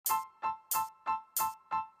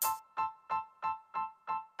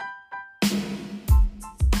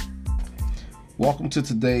Welcome to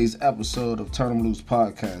today's episode of Turn 'em Loose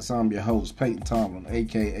Podcast. I'm your host, Peyton Tomlin,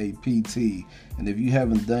 aka PT. And if you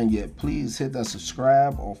haven't done yet, please hit that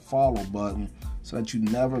subscribe or follow button so that you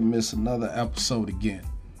never miss another episode again.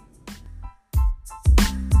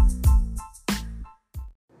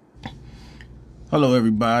 Hello,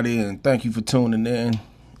 everybody, and thank you for tuning in.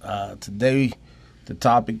 Today, the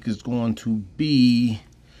topic is going to be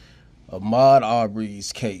Ahmaud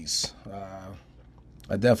Arbery's case.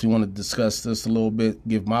 I definitely want to discuss this a little bit,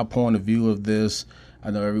 give my point of view of this.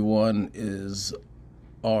 I know everyone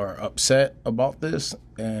are upset about this,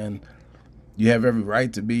 and you have every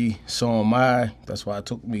right to be. So am I. That's why it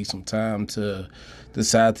took me some time to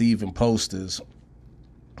decide to even post this.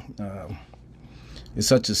 It's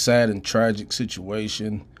such a sad and tragic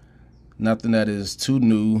situation. Nothing that is too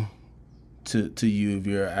new to you if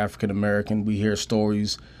you're African American. We hear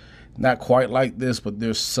stories not quite like this, but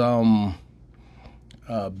there's some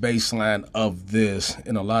baseline of this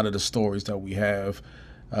in a lot of the stories that we have.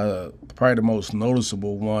 Probably the most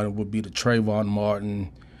noticeable one would be the Trayvon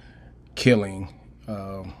Martin killing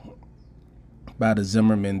by the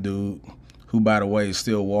Zimmerman dude, who, by the way, is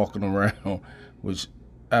still walking around, which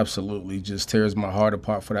absolutely just tears my heart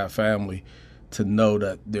apart for that family to know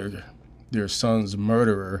that their son's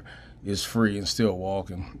murderer is free and still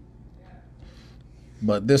walking.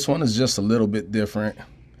 But this one is just a little bit different.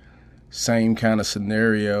 Same kind of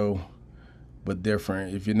scenario, but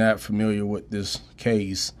different. If you're not familiar with this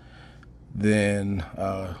case, then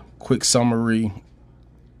quick summary,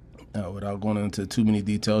 without going into too many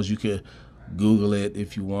details, you could Google it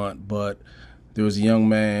if you want. But there was a young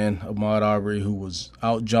man, Ahmaud Arbery, who was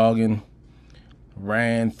out jogging,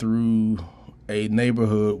 ran through a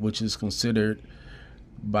neighborhood which is considered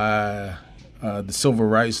by the civil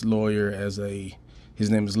rights lawyer as his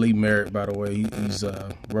name is Lee Merritt, by the way. He's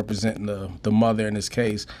representing the mother in this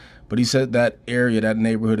case. But he said that area, that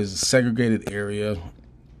neighborhood, is a segregated area,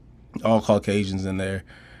 all Caucasians in there.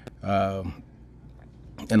 And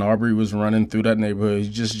Arbery was running through that neighborhood. He's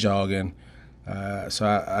just jogging.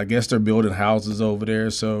 So I guess they're building houses over there.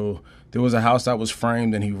 So there was a house that was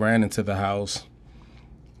framed, and he ran into the house,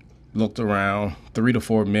 looked around 3 to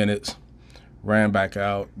 4 minutes, ran back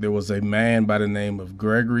out. There was a man by the name of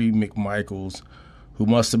Gregory McMichaels, who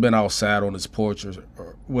must have been outside on his porch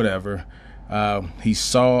or whatever. He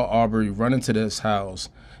saw Arbery run into this house,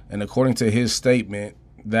 and according to his statement,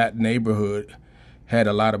 that neighborhood had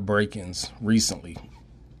a lot of break-ins recently.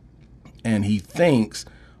 And he thinks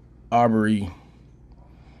Arbery,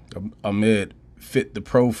 Ahmaud, fit the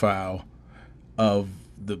profile of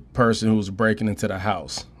the person who was breaking into the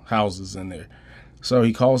houses in there. So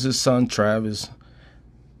he calls his son, Travis,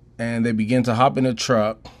 and they begin to hop in a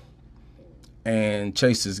truck and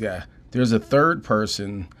chase this guy. There's a third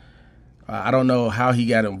person. I don't know how he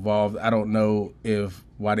got involved. I don't know if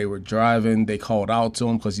while they were driving, they called out to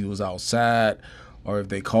him because he was outside, or if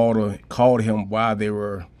they called him while they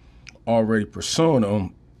were already pursuing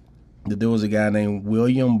him. There was a guy named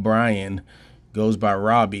William Bryan, goes by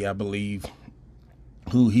Robbie, I believe,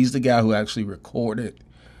 he's the guy who actually recorded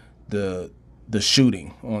the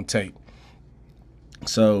shooting on tape.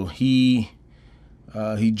 So he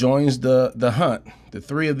joins the hunt. The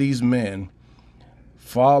three of these men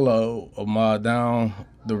follow Ahmaud down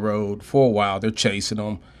the road for a while. They're chasing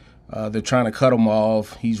him. They're trying to cut him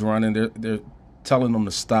off. He's running. They're telling him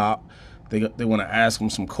to stop. They want to ask him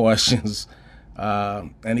some questions.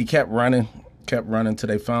 And he kept running till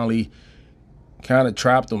they finally kind of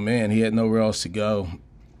trapped him in. He had nowhere else to go.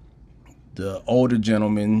 The older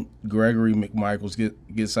gentleman, Gregory McMichaels,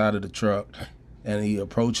 gets out of the truck, and he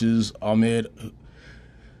approaches Ahmaud.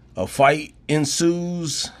 A fight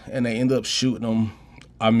ensues, and they end up shooting him,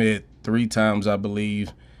 Ahmaud, 3 times, I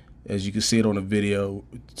believe, as you can see it on the video,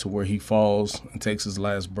 to where he falls and takes his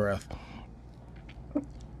last breath.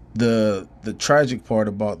 The tragic part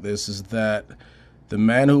about this is that the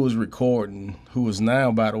man who was recording, who is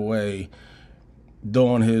now, by the way,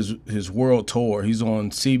 doing his world tour, he's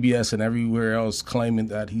on CBS and everywhere else claiming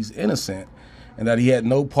that he's innocent and that he had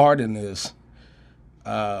no part in this.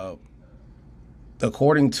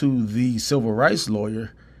 According to the civil rights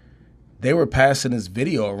lawyer, they were passing this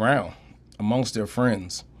video around amongst their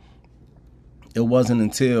friends. It wasn't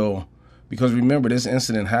until, because remember, this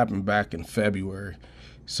incident happened back in February,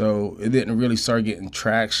 so it didn't really start getting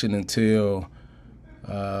traction until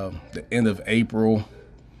the end of April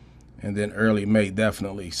and then early May,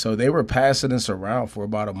 definitely. So they were passing this around for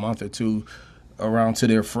about a month or two around to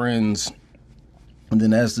their friends. And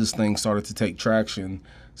then as this thing started to take traction,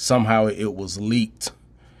 somehow it was leaked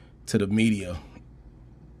to the media.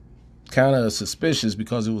 Kind of suspicious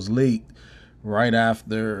because it was leaked right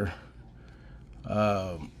after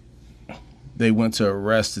they went to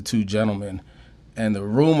arrest the two gentlemen, and the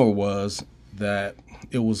rumor was that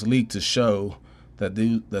it was leaked to show that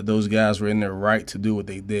those guys were in their right to do what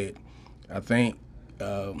they did. I think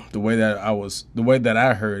the way that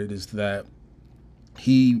I heard it is that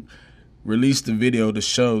he released the video to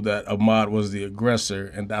show that Ahmaud was the aggressor,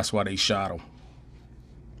 and that's why they shot him.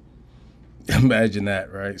 Imagine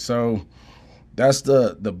that, right? So that's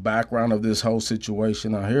the background of this whole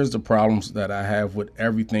situation. Now, here's the problems that I have with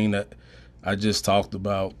everything that I just talked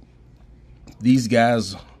about. These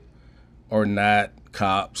guys are not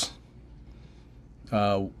cops.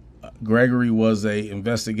 Gregory was a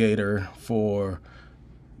investigator for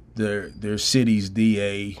their city's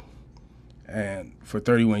DA and for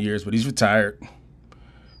 31 years, but he's retired.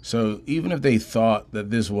 So even if they thought that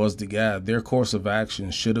this was the guy, their course of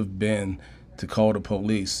action should have been to call the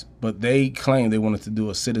police. But they claimed they wanted to do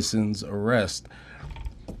a citizen's arrest,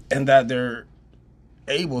 and that they're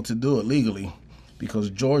able to do it legally because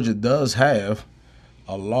Georgia does have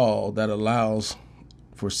a law that allows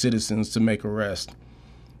for citizens to make arrests.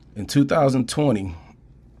 In 2020,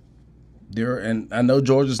 and I know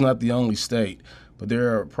Georgia's not the only state, but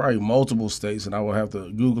there are probably multiple states, and I will have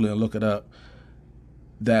to Google it and look it up,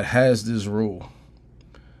 that has this rule.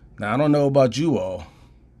 Now, I don't know about you all,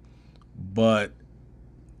 but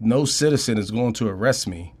no citizen is going to arrest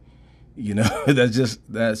me. You know,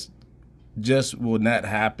 that's just will not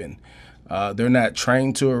happen. They're not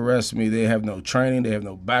trained to arrest me. They have no training. They have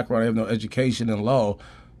no background. They have no education in law.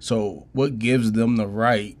 So what gives them the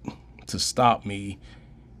right to stop me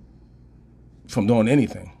from doing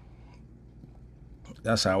anything?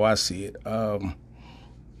 That's how I see it.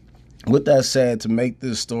 With that said, to make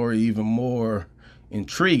this story even more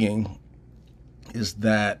intriguing is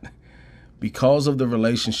that because of the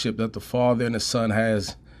relationship that the father and the son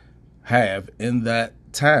have in that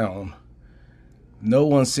town, no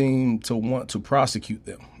one seemed to want to prosecute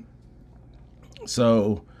them.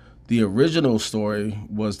 So the original story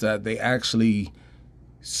was that they actually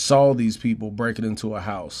saw these people breaking into a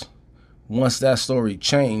house. Once that story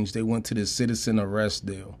changed, they went to the citizen arrest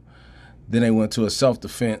deal. Then they went to a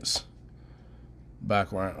self-defense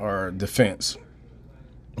background or defense.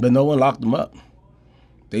 But no one locked them up.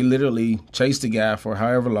 They literally chased the guy for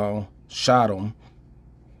however long, shot him,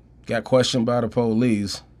 got questioned by the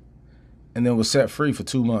police, and then was set free for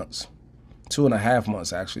 2 months. 2.5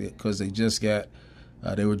 months, actually, because they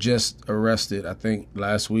were just arrested, I think,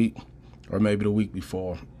 last week or maybe the week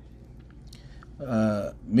before.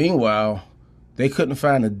 Meanwhile, they couldn't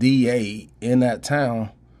find a DA in that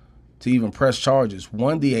town to even press charges.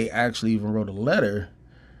 One DA actually even wrote a letter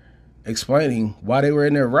explaining why they were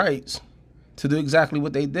in their rights to do exactly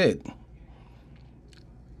what they did.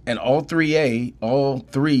 And all three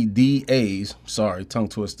DAs, sorry, tongue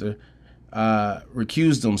twister,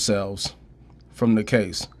 recused themselves from the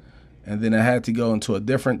case. And then I had to go into a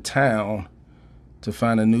different town to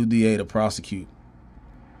find a new DA to prosecute.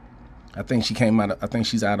 I think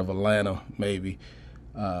she's out of Atlanta, maybe,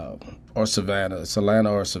 or Savannah. It's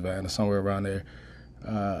Atlanta or Savannah, somewhere around there.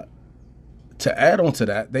 To add on to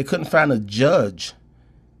that, they couldn't find a judge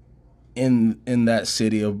in that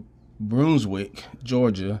city of Brunswick,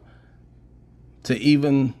 Georgia, to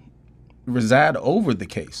even reside over the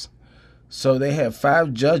case. So they had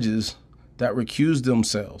 5 judges that recused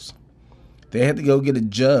themselves. They had to go get a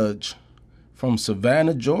judge from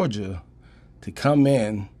Savannah, Georgia, to come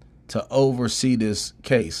in to oversee this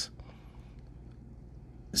case.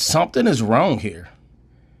 Something is wrong here,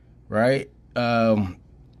 right?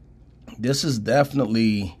 This is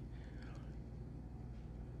definitely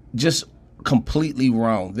just completely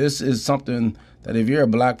wrong. This is something that if you're a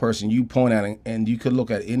black person, you point at, and you could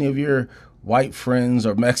look at any of your white friends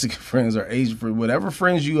or Mexican friends or Asian friends, whatever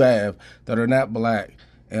friends you have that are not black,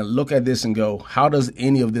 and look at this and go, how does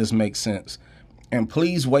any of this make sense? And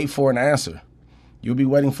please wait for an answer. You'll be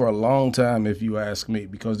waiting for a long time if you ask me,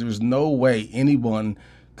 because there's no way anyone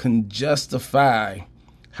can justify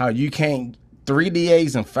how you can't 3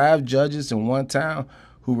 DAs and 5 judges in one town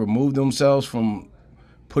who removed themselves from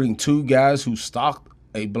putting 2 guys who stalked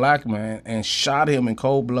a black man and shot him in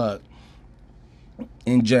cold blood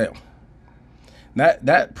in jail.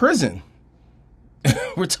 That prison,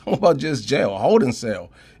 we're talking about just jail, a holding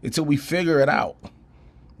cell, until we figure it out.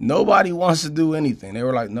 Nobody wants to do anything. They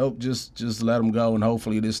were like, nope, just let them go, and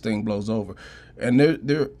hopefully this thing blows over. And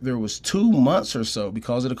there was 2 months or so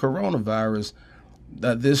because of the coronavirus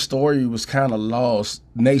that this story was kind of lost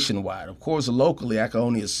nationwide. Of course, locally, I can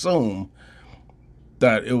only assume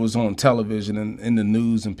that it was on television and in the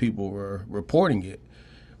news and people were reporting it.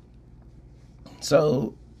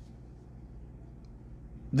 So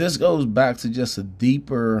this goes back to just a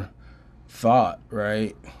deeper thought,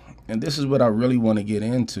 right? And this is what I really want to get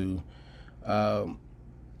into. Um,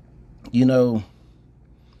 you know,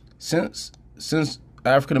 since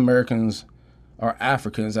African Americans or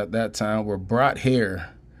Africans at that time were brought here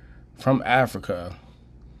from Africa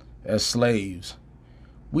as slaves,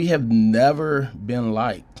 we have never been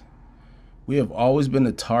liked. We have always been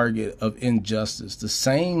the target of injustice. The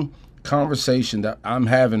same conversation that I'm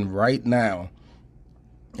having right now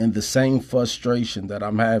and the same frustration that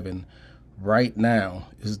I'm having right now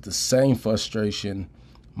is the same frustration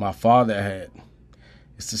my father had.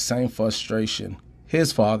 It's the same frustration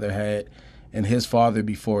his father had and his father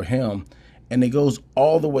before him. And it goes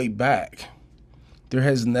all the way back. There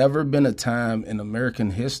has never been a time in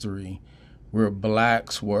American history where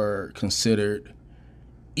blacks were considered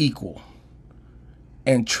equal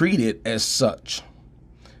and treated as such.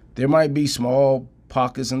 There might be small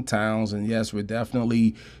pockets and towns, and yes, we're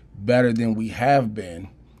definitely better than we have been,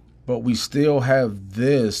 but we still have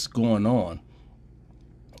this going on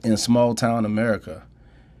in small town America.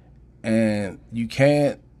 And you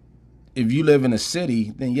can't, if you live in a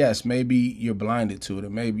city, then yes, maybe you're blinded to it,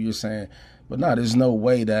 and maybe you're saying, but no, there's no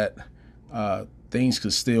way that things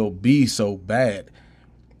could still be so bad.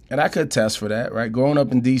 And I could attest for that, right? Growing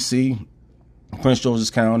up in D.C., Prince George's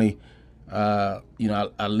County, I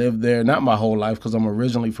lived there, not my whole life because I'm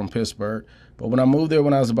originally from Pittsburgh, but when I moved there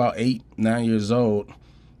when I was about 8, 9 years old,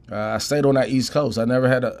 I stayed on that East Coast. I never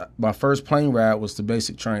had my first plane ride was to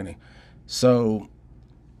basic training. So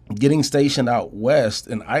getting stationed out west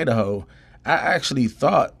in Idaho, I actually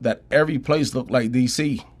thought that every place looked like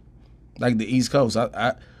D.C., like the East Coast.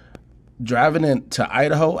 I driving into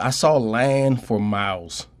Idaho, I saw land for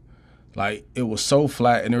miles. Like, it was so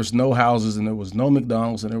flat, and there was no houses, and there was no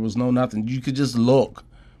McDonald's, and there was no nothing. You could just look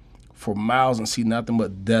for miles and see nothing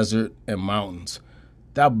but desert and mountains.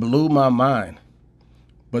 That blew my mind.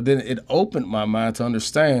 But then it opened my mind to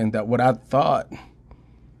understand that what I thought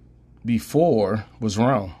before was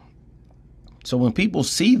wrong. So when people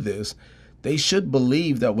see this, they should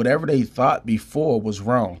believe that whatever they thought before was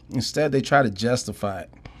wrong. Instead, they try to justify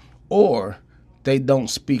it, or they don't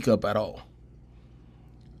speak up at all.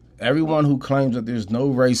 Everyone who claims that there's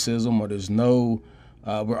no racism or there's no,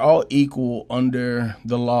 we're all equal under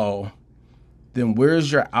the law, then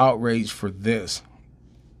where's your outrage for this?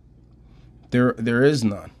 There is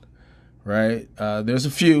none, right? There's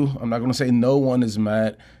a few. I'm not going to say no one is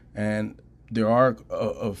mad, and there are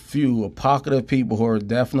a pocket of people who are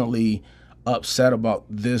definitely upset about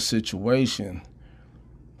this situation.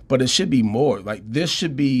 But it should be more. Like, this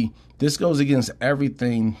goes against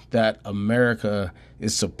everything that America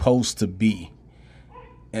is supposed to be.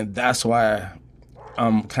 And that's why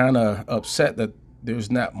I'm kind of upset that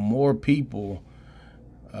there's not more people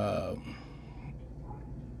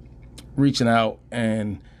reaching out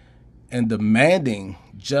and demanding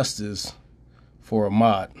justice for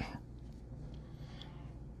Ahmaud.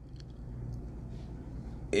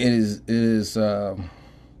 It is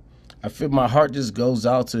I feel my heart just goes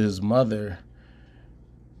out to his mother,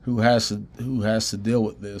 who has to deal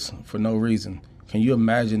with this for no reason. Can you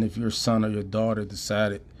imagine if your son or your daughter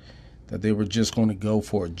decided that they were just going to go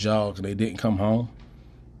for a jog and they didn't come home,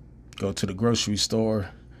 go to the grocery store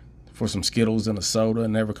for some Skittles and a soda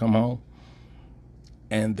and never come home,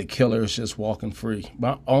 and the killer is just walking free?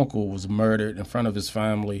 My uncle was murdered in front of his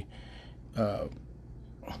family a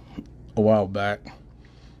while back,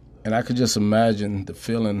 and I could just imagine the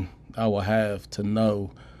feeling I will have to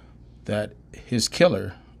know that his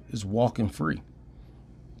killer is walking free.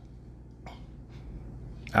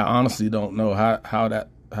 I honestly don't know how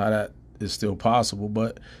that is still possible,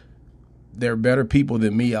 but there are better people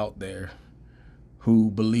than me out there who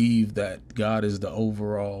believe that God is the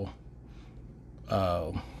overall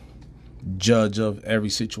judge of every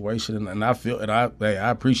situation, and I feel, and I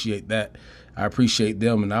appreciate that. I appreciate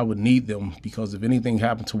them, and I would need them, because if anything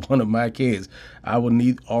happened to one of my kids, I would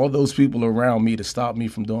need all those people around me to stop me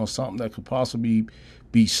from doing something that could possibly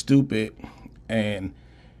be stupid and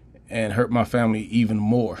hurt my family even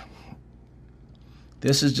more.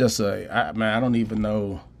 This is just I don't even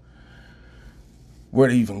know where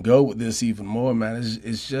to even go with this even more, man.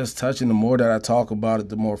 It's just touching. The more that I talk about it,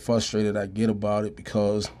 the more frustrated I get about it,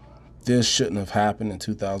 because this shouldn't have happened in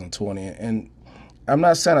 2020. And I'm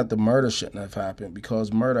not saying that the murder shouldn't have happened,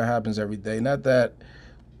 because murder happens every day. Not that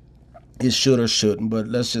it should or shouldn't, but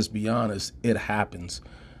let's just be honest, it happens.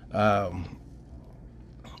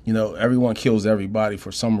 Everyone kills everybody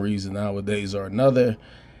for some reason nowadays or another.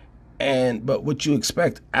 But what you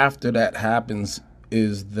expect after that happens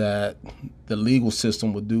is that the legal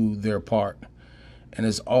system will do their part. And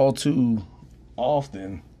it's all too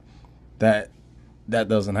often that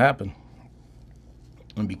doesn't happen.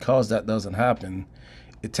 And because that doesn't happen,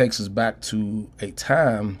 it takes us back to a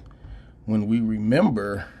time when we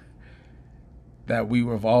remember that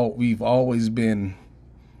we've always been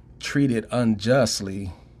treated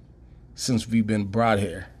unjustly since we've been brought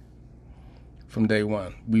here from day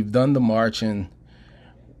one. We've done the marching.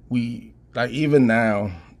 Even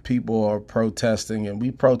now, people are protesting, and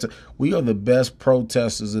we protest. We are the best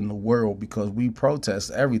protesters in the world because we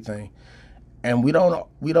protest everything. And we don't,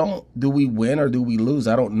 do we win or do we lose?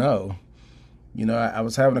 I don't know. I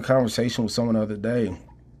was having a conversation with someone the other day,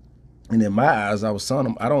 and in my eyes, I was telling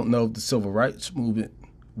them, I don't know if the civil rights movement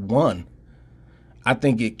won. I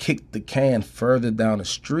think it kicked the can further down the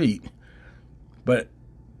street, but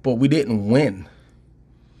we didn't win.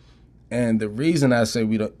 And the reason I say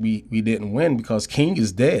we didn't win because King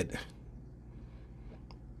is dead.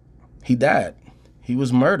 He died. He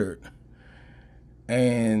was murdered.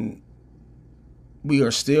 And we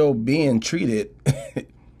are still being treated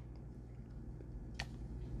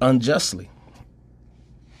unjustly.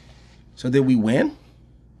 So did we win?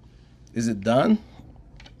 Is it done?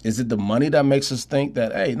 Is it the money that makes us think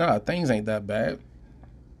that, hey, things ain't that bad?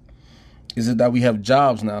 Is it that we have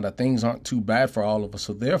jobs now, that things aren't too bad for all of us?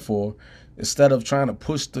 So therefore, instead of trying to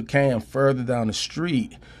push the can further down the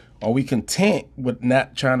street, are we content with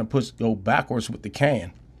not trying to go backwards with the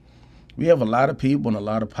can? We have a lot of people in a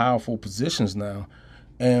lot of powerful positions now,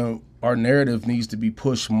 and our narrative needs to be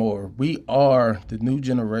pushed more. We are the new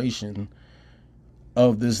generation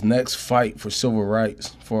of this next fight for civil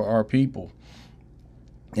rights for our people.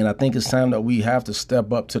 And I think it's time that we have to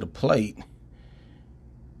step up to the plate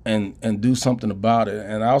and do something about it.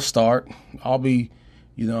 And I'll start. I'll be,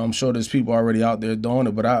 I'm sure there's people already out there doing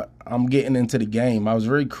it, but I'm getting into the game. I was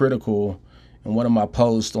very critical in one of my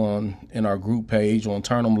posts in our group page, on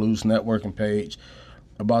Turn 'em Loose networking page,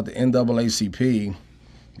 about the NAACP,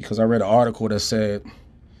 because I read an article that said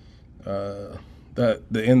that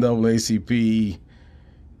the NAACP,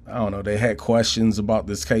 I don't know, they had questions about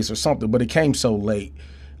this case or something, but it came so late.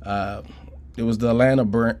 It was the Atlanta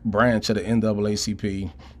branch of the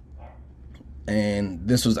NAACP, and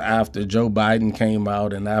this was after Joe Biden came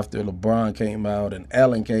out, and after LeBron came out, and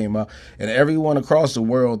Ellen came out, and everyone across the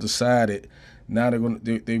world decided now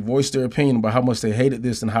they voiced their opinion about how much they hated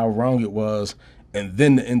this and how wrong it was, and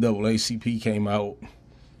then the NAACP came out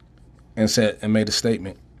and made a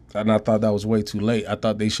statement. And I thought that was way too late. I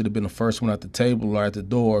thought they should have been the first one at the table or at the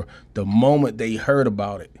door the moment they heard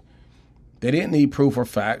about it. They didn't need proof or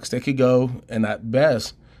facts. They could go and at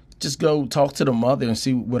best just go talk to the mother and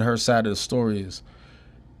see what her side of the story is.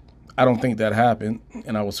 I don't think that happened,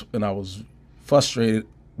 and I was frustrated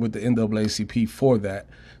with the NAACP for that.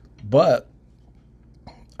 But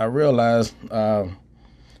I realized,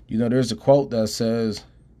 there's a quote that says,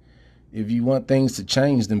 "If you want things to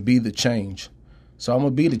change, then be the change." So I'm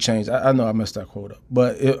gonna be the change. I know I messed that quote up,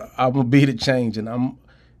 but I'm gonna be the change, and I'm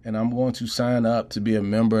going to sign up to be a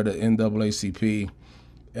member of the NAACP,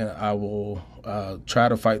 and I will try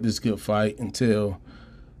to fight this good fight until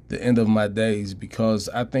the end of my days, because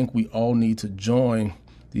I think we all need to join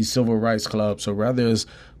these civil rights clubs. So whether it's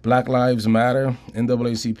Black Lives Matter,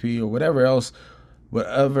 NAACP, or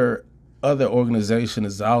whatever other organization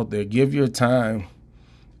is out there, give your time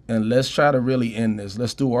and let's try to really end this.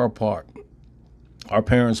 Let's do our part. Our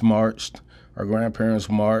parents marched, our grandparents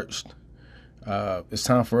marched. It's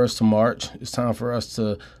time for us to march. It's time for us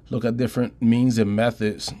to look at different means and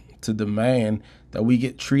methods to demand that we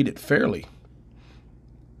get treated fairly.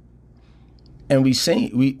 And we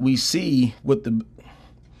see what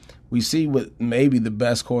maybe the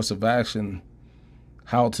best course of action,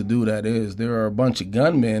 how to do that is. There are a bunch of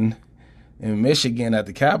gunmen in Michigan at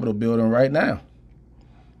the Capitol building right now,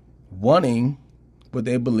 wanting what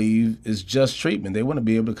they believe is just treatment. They want to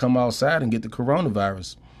be able to come outside and get the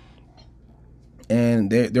coronavirus. And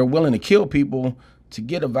they're willing to kill people to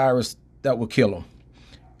get a virus that will kill them.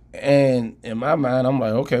 And in my mind, I'm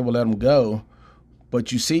like, okay, well, let them go.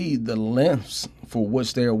 But you see the lengths for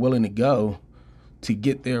which they are willing to go to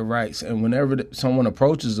get their rights. And whenever someone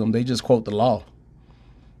approaches them, they just quote the law.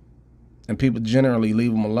 And people generally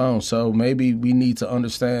leave them alone. So maybe we need to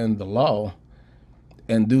understand the law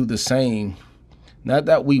and do the same. Not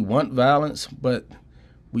that we want violence, but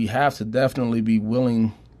we have to definitely be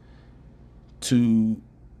willing to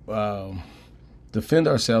defend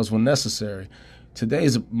ourselves when necessary. Today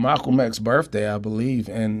is Malcolm X's birthday, I believe,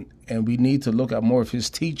 and we need to look at more of his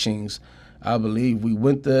teachings. I believe we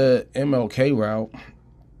went the MLK route,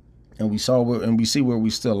 and we see where we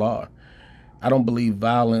still are. I don't believe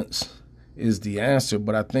violence is the answer,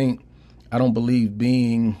 but I don't believe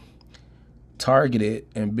being targeted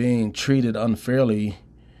and being treated unfairly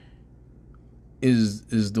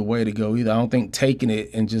is the way to go either. I don't think taking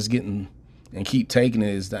it and just getting and keep taking it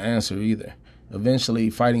is the answer either. Eventually,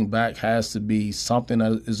 fighting back has to be something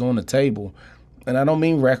that is on the table. And I don't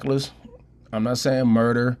mean reckless. I'm not saying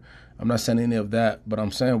murder. I'm not saying any of that. But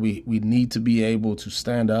I'm saying we need to be able to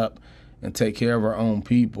stand up and take care of our own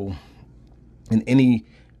people in any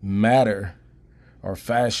matter or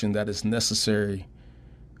fashion that is necessary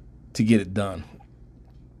to get it done.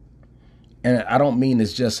 And I don't mean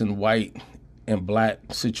it's just in white and black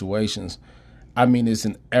situations. I mean it's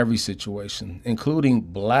in every situation, including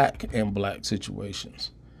black and black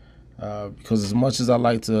situations. Because as much as I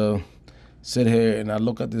like to sit here and I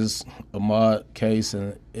look at this Ahmaud case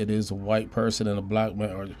and it is a white person and a black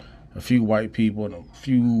man, or a few white people and a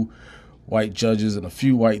few white judges and a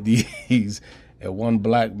few white DAs and one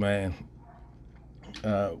black man,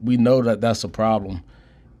 we know that that's a problem.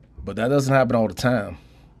 But that doesn't happen all the time.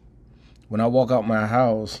 When I walk out my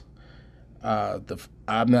house,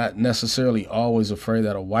 I'm not necessarily always afraid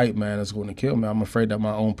that a white man is going to kill me. I'm afraid that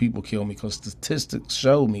my own people kill me, because statistics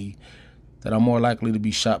show me that I'm more likely to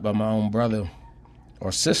be shot by my own brother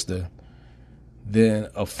or sister than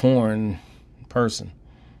a foreign person.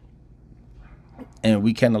 And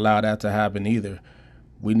we can't allow that to happen either.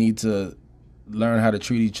 We need to learn how to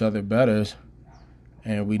treat each other better,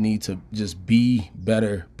 and we need to just be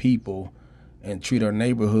better people and treat our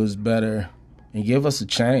neighborhoods better and give us a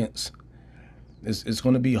chance. It's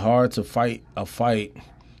going to be hard to fight a fight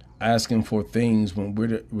asking for things when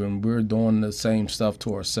we're doing the same stuff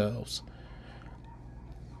to ourselves.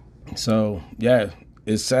 So yeah,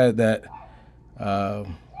 it's sad that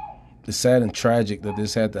it's sad and tragic that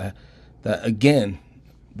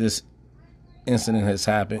this incident has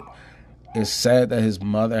happened. It's sad that his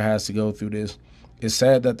mother has to go through this. It's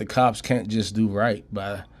sad that the cops can't just do right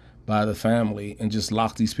by the family and just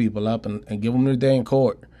lock these people up and give them their day in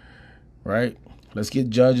court, right? Let's get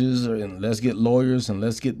judges and let's get lawyers and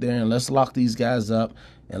let's get there and let's lock these guys up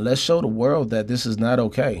and let's show the world that this is not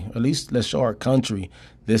okay. At least let's show our country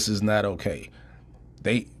this is not okay.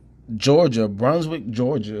 Brunswick,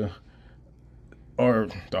 Georgia, or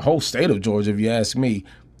the whole state of Georgia, if you ask me,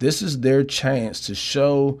 this is their chance to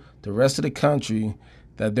show the rest of the country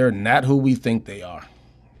that they're not who we think they are.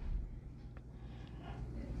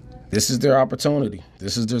 This is their opportunity.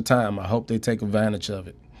 This is their time. I hope they take advantage of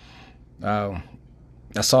it.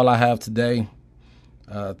 That's all I have today.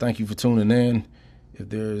 Thank you for tuning in. If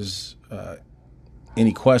there's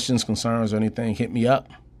any questions, concerns, or anything, hit me up.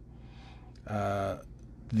 My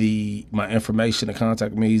information to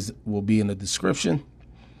contact me will be in the description.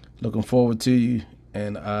 Looking forward to you.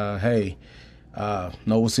 And hey,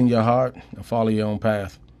 know what's in your heart and follow your own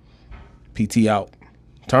path. PT out.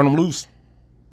 Turn them loose.